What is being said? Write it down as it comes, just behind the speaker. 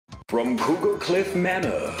From Cougar Cliff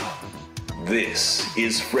Manor, this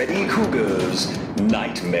is Freddy Cougar's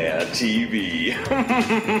Nightmare TV.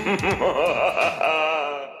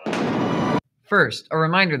 First, a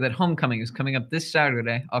reminder that Homecoming is coming up this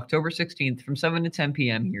Saturday, October 16th from 7 to 10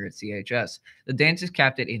 p.m. here at CHS. The dance is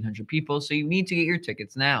capped at 800 people, so you need to get your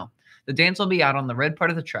tickets now. The dance will be out on the red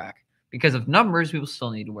part of the track. Because of numbers, we will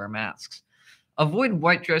still need to wear masks. Avoid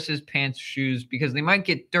white dresses, pants, shoes, because they might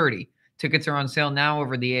get dirty. Tickets are on sale now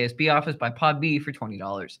over the ASB office by Pod B for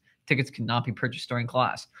 $20. Tickets cannot be purchased during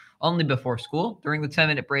class, only before school, during the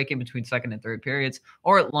 10-minute break in between second and third periods,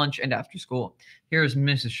 or at lunch and after school. Here is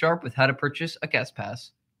Mrs. Sharp with how to purchase a guest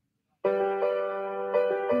pass.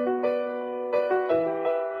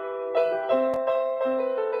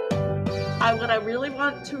 What I really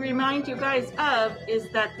want to remind you guys of is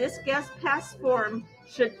that this guest pass form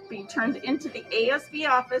should be turned into the ASB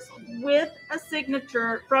office with a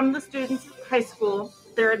signature from the students of high school,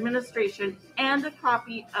 their administration, and a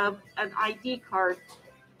copy of an ID card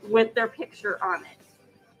with their picture on it.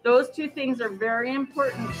 Those two things are very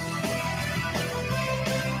important.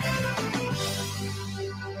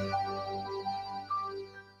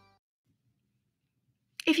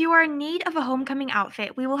 If you are in need of a homecoming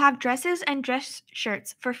outfit, we will have dresses and dress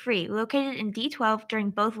shirts for free located in D12 during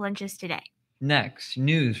both lunches today. Next,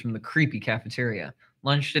 news from the creepy cafeteria.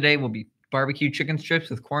 Lunch today will be barbecue chicken strips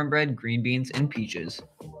with cornbread, green beans, and peaches.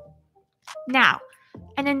 Now,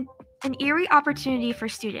 an eerie opportunity for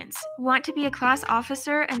students. Want to be a class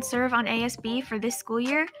officer and serve on ASB for this school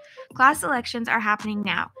year? Class elections are happening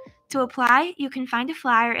now. To apply, you can find a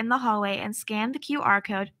flyer in the hallway and scan the QR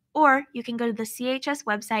code, or you can go to the CHS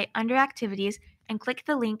website under Activities and click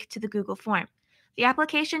the link to the Google form. The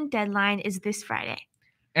application deadline is this Friday.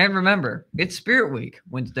 And remember, it's Spirit Week.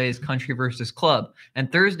 Wednesday is Country vs. Club,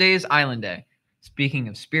 and Thursday is Island Day. Speaking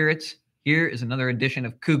of spirits, here is another edition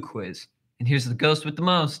of KOUG Quiz. And here's the ghost with the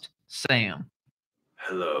most, Sam.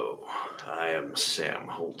 Hello, I am Sam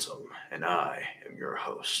Holtum, and I am your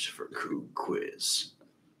host for KOUG Quiz.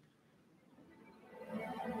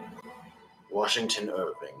 Washington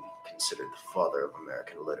Irving, considered the father of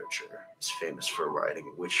American literature, is famous for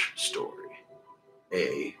writing which story?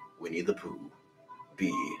 A. Winnie the Pooh. B.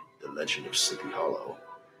 The Legend of Sleepy Hollow.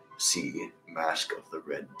 C. Mask of the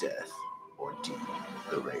Red Death. Or D.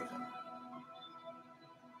 The Raven.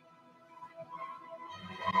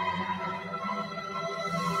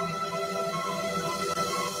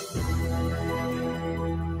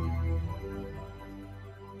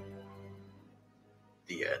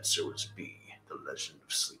 The answer was B. The Legend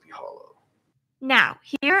of Sleepy Hollow. Now,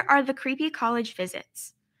 here are the creepy college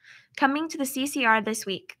visits. Coming to the CCR this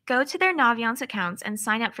week, go to their Naviance accounts and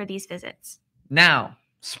sign up for these visits. Now,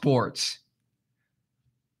 sports.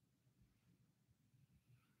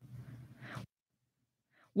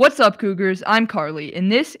 What's up, Cougars? I'm Carly, and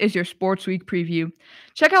this is your Sports Week preview.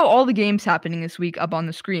 Check out all the games happening this week up on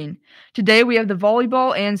the screen. Today, we have the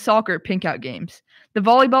volleyball and soccer pink-out games. The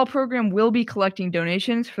volleyball program will be collecting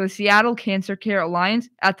donations for the Seattle Cancer Care Alliance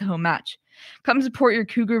at the home match. Come support your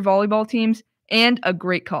Cougar volleyball teams and a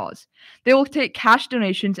great cause. They will take cash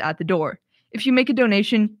donations at the door. If you make a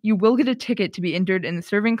donation, you will get a ticket to be entered in the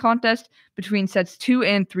serving contest between sets 2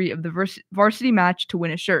 and 3 of the varsity match to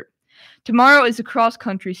win a shirt. Tomorrow is the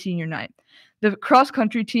cross-country senior night. The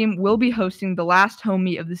cross-country team will be hosting the last home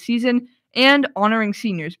meet of the season and honoring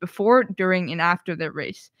seniors before, during, and after their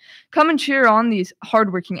race. Come and cheer on these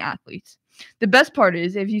hardworking athletes. The best part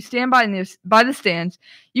is, if you stand by the stands,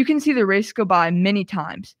 you can see the race go by many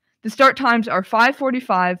times. The start times are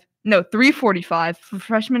 3:45 for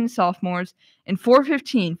freshmen and sophomores, and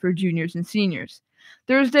 4:15 for juniors and seniors.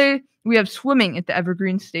 Thursday, we have swimming at the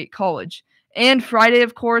Evergreen State College. And Friday,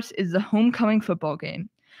 of course, is the homecoming football game.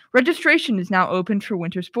 Registration is now open for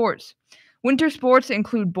winter sports. Winter sports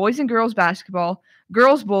include boys and girls basketball,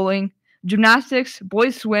 girls bowling, gymnastics,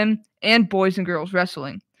 boys swim, and boys and girls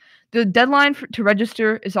wrestling. The deadline to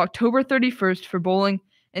register is October 31st for bowling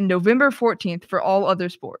and November 14th for all other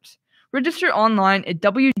sports. Register online at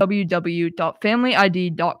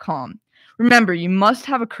www.familyid.com. Remember, you must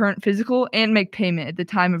have a current physical and make payment at the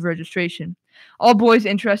time of registration. All boys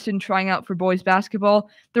interested in trying out for boys basketball,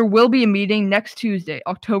 there will be a meeting next Tuesday,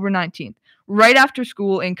 October 19th, right after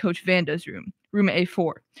school in Coach Vanda's room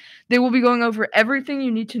A4. They will be going over everything you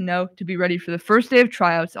need to know to be ready for the first day of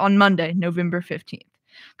tryouts on Monday, November 15th.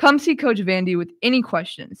 Come see Coach Vandy with any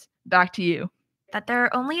questions. Back to you. That there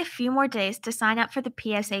are only a few more days to sign up for the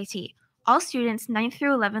PSAT. All students 9th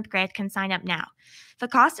through 11th grade can sign up now. The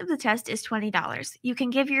cost of the test is $20. You can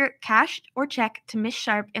give your cash or check to Ms.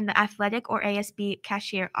 Sharp in the athletic or ASB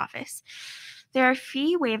cashier office. There are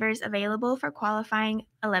fee waivers available for qualifying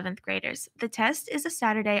 11th graders. The test is a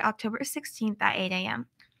Saturday, October 16th at 8 a.m.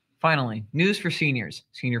 Finally, news for seniors.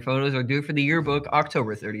 Senior photos are due for the yearbook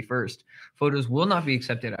October 31st. Photos will not be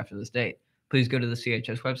accepted after this date. Please go to the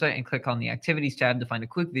CHS website and click on the Activities tab to find a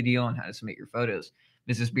quick video on how to submit your photos.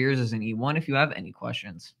 Mrs. Beers is in E1 if you have any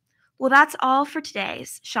questions. Well, that's all for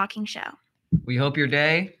today's shocking show. We hope your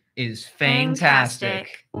day is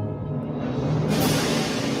fantastic.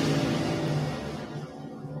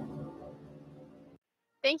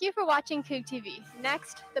 Thank you for watching KOUG TV.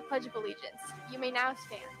 Next, the Pledge of Allegiance. You may now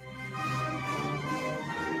stand.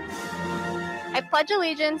 I pledge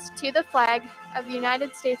allegiance to the flag of the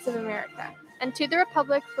United States of America and to the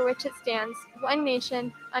republic for which it stands, one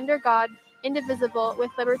nation, under God, indivisible,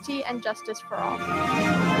 with liberty and justice for all.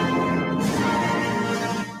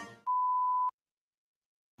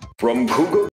 From KOUG